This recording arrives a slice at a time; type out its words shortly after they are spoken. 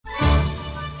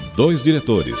Dois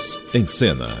diretores, em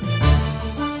cena.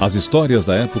 As histórias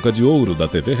da época de ouro da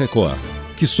TV Record,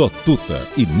 que só Tuta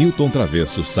e Nilton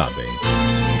Travesso sabem.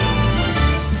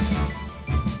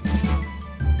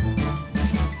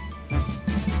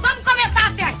 Vamos começar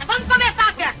a festa! Vamos começar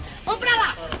a festa! Vamos pra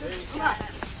lá!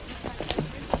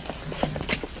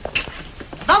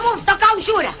 Vamos tocar o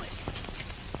Jura!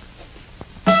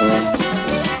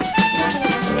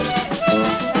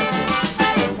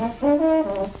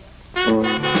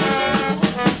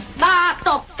 Vá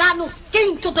tocar nos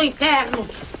quintos do inferno!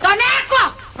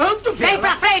 Toneco! Vem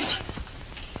pra frente!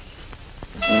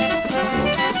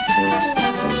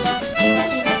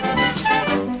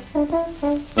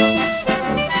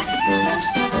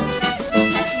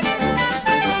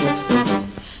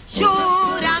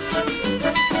 Jura,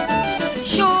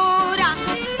 jura,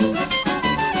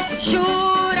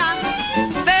 jura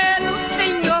pelo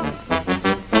Senhor,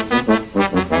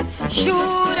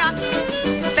 jura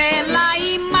pela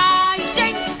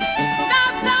imagem da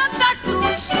Santa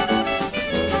Cruz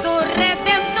do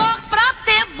Redentor pra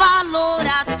ter valor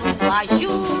a tua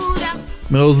jura.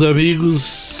 Meus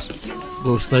amigos,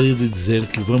 gostaria de dizer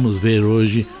que vamos ver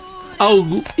hoje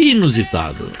algo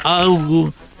inusitado,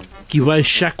 algo que vai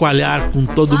chacoalhar com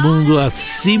todo mundo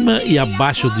acima e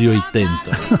abaixo de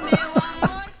 80.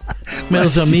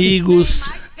 Meus amigos,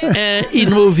 é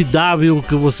inovidável o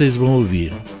que vocês vão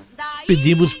ouvir.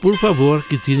 Pedimos, por favor,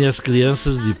 que tirem as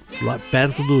crianças de lá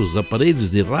perto dos aparelhos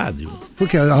de rádio.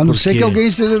 Porque a não ser que alguém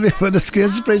esteja levando as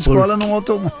crianças para a escola num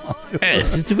automóvel.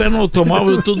 Se tiver no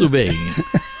automóvel, tudo bem.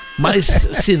 Mas,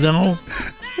 se não,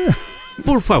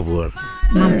 por favor,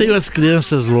 mantenham as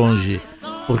crianças longe,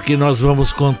 porque nós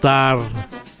vamos contar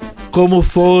como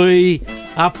foi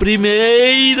a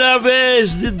primeira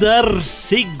vez de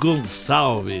Darcy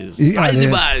Gonçalves. Sai de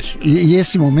baixo. E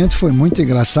esse momento foi muito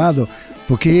engraçado,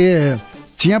 porque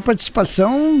tinha a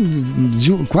participação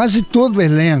de quase todo o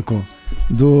elenco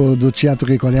do Teatro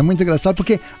Record. É muito engraçado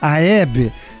porque a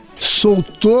Hebe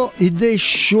soltou e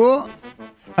deixou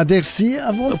a Darcy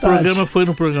à vontade. O programa foi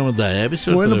no programa da Hebe,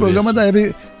 senhor? Foi no programa da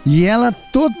Hebe. E ela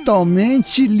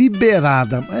totalmente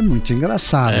liberada. É muito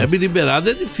engraçado. A Hebe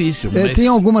liberada é difícil. Mas... tem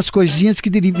algumas coisinhas que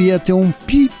devia ter um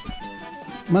pip.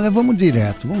 Mas vamos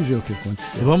direto. Vamos ver o que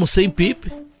aconteceu. Vamos sem pip?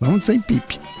 Vamos sem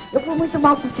pip. Eu fui muito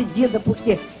mal sucedida,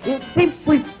 porque eu sempre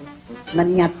fui na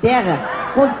minha terra,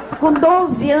 com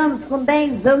 12 anos, com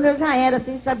 10 anos eu já era,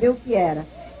 sem saber o que era.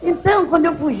 Então, quando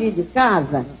eu fugi de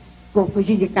casa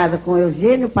com o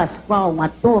Eugênio Pascoal, um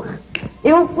ator,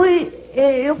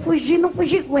 eu fugi, não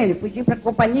fugi com ele, fugi para a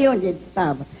companhia onde ele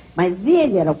estava. Mas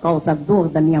ele era o causador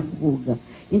da minha fuga.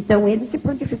 Então, ele se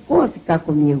prontificou a ficar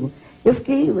comigo. Eu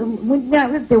fiquei muito,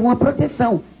 deu uma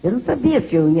proteção. Eu não sabia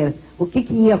se eu ia, o que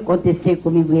ia acontecer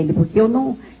comigo e ele, porque eu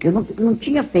não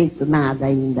tinha feito nada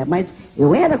ainda, mas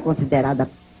eu era considerada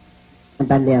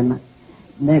Madalena,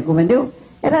 né, compreendeu?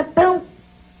 Era tão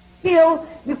que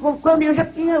quando eu já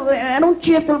tinha, era um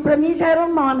título para mim, já era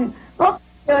um nome.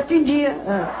 Eu atendia.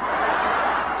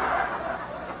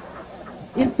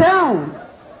 Então,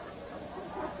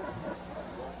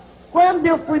 quando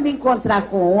eu fui me encontrar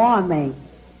com o homem,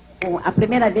 a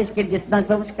primeira vez que ele disse, nós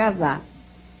vamos casar.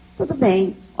 Tudo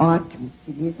bem, ótimo,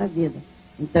 feliz a vida.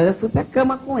 Então eu fui para a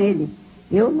cama com ele.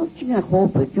 Eu não tinha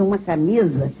roupa, eu tinha uma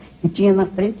camisa que tinha na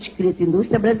frente escrito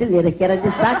Indústria Brasileira, que era de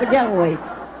saco de arroz.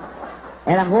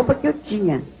 Era a roupa que eu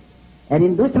tinha. Era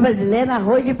Indústria Brasileira,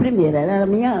 arroz de primeira. Era a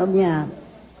minha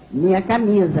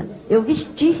camisa. Eu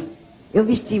vesti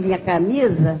minha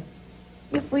camisa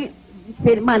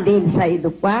e mandei ele sair do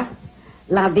quarto,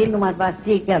 lavei numa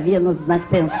bacia que havia nas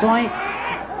pensões.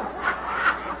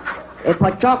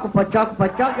 Pochoco,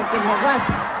 aquele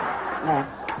negócio.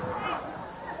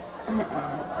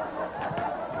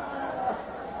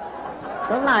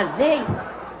 Eu lavei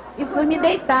e fui me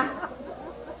deitar.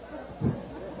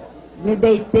 Me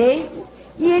deitei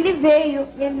e ele veio,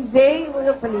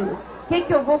 eu falei, o que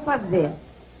eu vou fazer?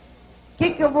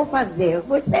 Eu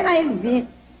vou esperar ele vir.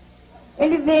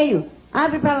 Ele veio,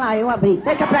 abre pra lá, eu abri,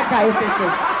 fecha pra cá, eu fechei.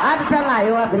 Abre pra lá,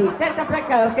 eu abri, fecha pra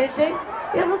cá, eu fechei.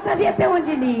 Eu não sabia até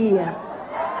onde ele ia.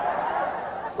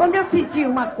 Quando eu senti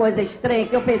uma coisa estranha,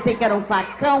 que eu pensei que era um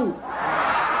facão,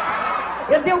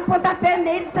 eu dei um pontapé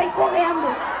nele e saí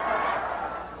correndo.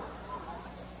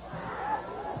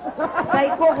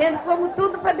 Saí correndo, fomos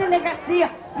tudo pra delegacia.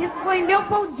 Isso foi em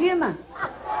Leopoldina.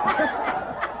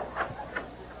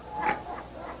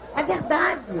 É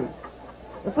verdade.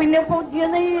 Eu fui em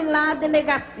Leopoldina e lá a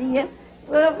delegacia.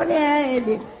 Eu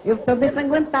falei, eu estou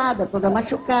desanguentada, toda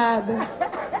machucada.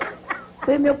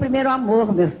 Foi meu primeiro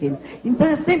amor, meu filho. Então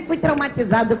eu sempre fui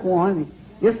traumatizada com homem.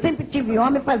 Eu sempre tive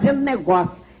homem fazendo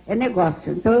negócio. é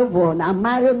negócio. Então eu vou.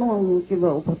 Amar eu não tive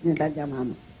a oportunidade de amar.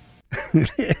 Não.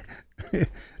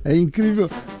 É incrível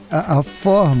a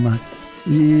forma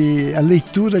e a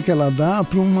leitura que ela dá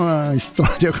para uma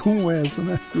história como essa,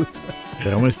 né?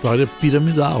 É uma história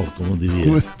piramidal, como diria.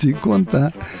 Vou te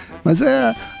contar. Mas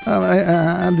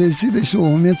a Dercy deixou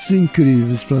momentos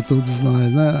incríveis para todos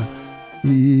nós, né?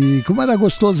 E como era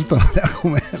gostoso trabalhar com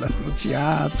ela no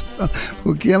teatro,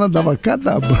 porque ela dava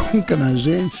cada bronca na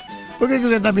gente. Por que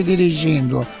você está me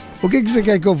dirigindo? O que você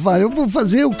quer que eu fale? Eu vou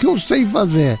fazer o que eu sei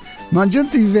fazer. Não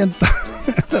adianta inventar.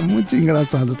 Era muito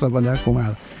engraçado trabalhar com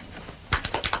ela.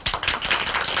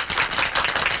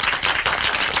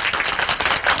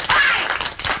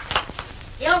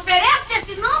 Eu ofereço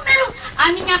esse número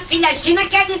à minha filha Gina,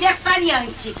 que é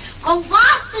aniversariante, com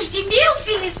votos de 1000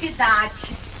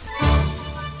 felicidades.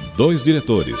 2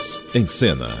 diretores, em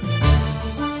cena.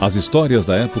 As histórias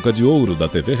da época de ouro da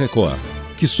TV Record,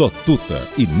 que só Tuta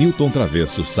e Nilton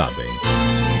Travesso sabem.